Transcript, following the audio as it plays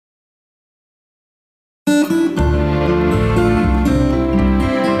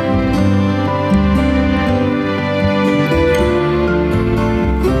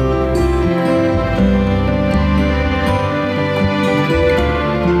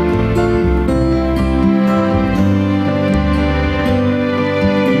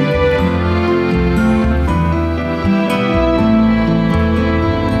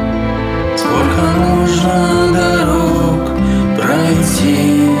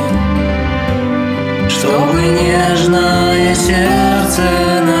нежное сердце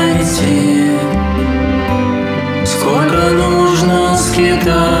найти. Сколько нужно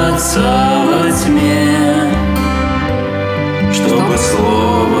скитаться во тьме, чтобы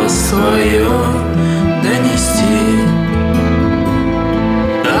слово свое донести,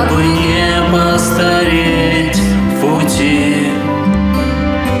 дабы не постареть в пути,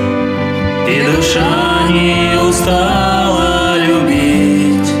 и душа не устала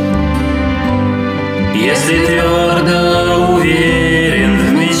любить. Если твердо уверен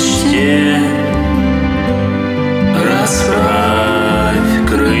в мечте, расправь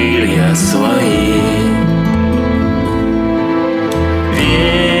крылья свои.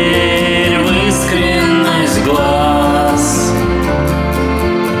 Верь в искренность глаз,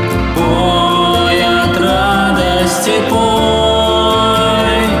 пой от радости,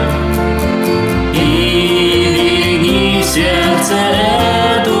 пой, и береги в сердце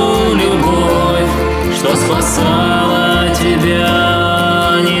эту любовь, что спасала тебя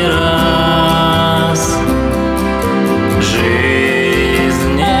не раз.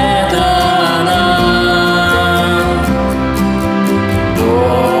 Жизнь — это она,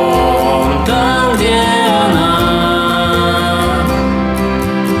 дом там, где она,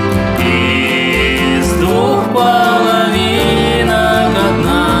 из двух половинок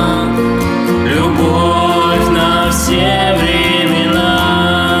одна, любовь на все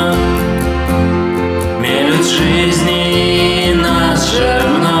времена. Мелют жизни нас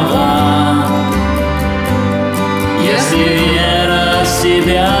жернова, если вера в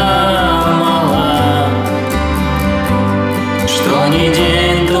себя мала, что ни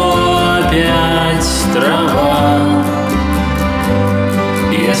день, то опять трава.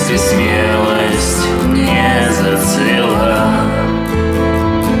 Если смелость не зацвела,